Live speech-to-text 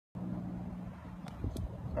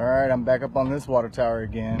Alright, I'm back up on this water tower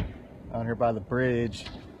again, out here by the bridge.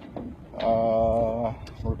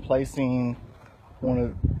 Replacing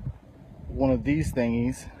one of these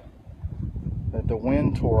thingies that the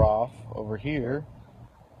wind tore off over here.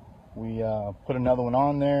 We put another one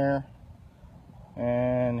on there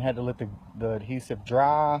and had to let the adhesive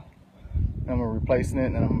dry. And we're replacing it,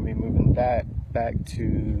 and I'm going to be moving that back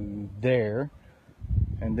to there.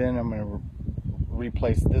 And then I'm going to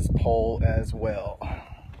replace this pole as well.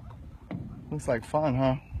 Looks like fun,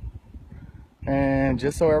 huh? And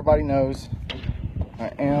just so everybody knows,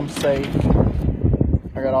 I am safe.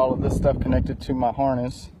 I got all of this stuff connected to my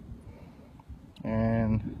harness,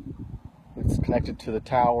 and it's connected to the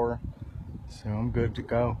tower, so I'm good to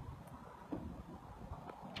go.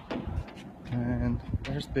 And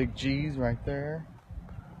there's Big G's right there,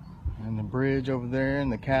 and the bridge over there,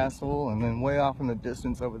 and the castle, and then way off in the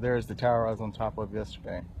distance over there is the tower I was on top of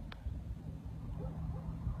yesterday.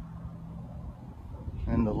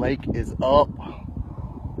 And the lake is up.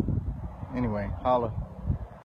 Anyway, holla.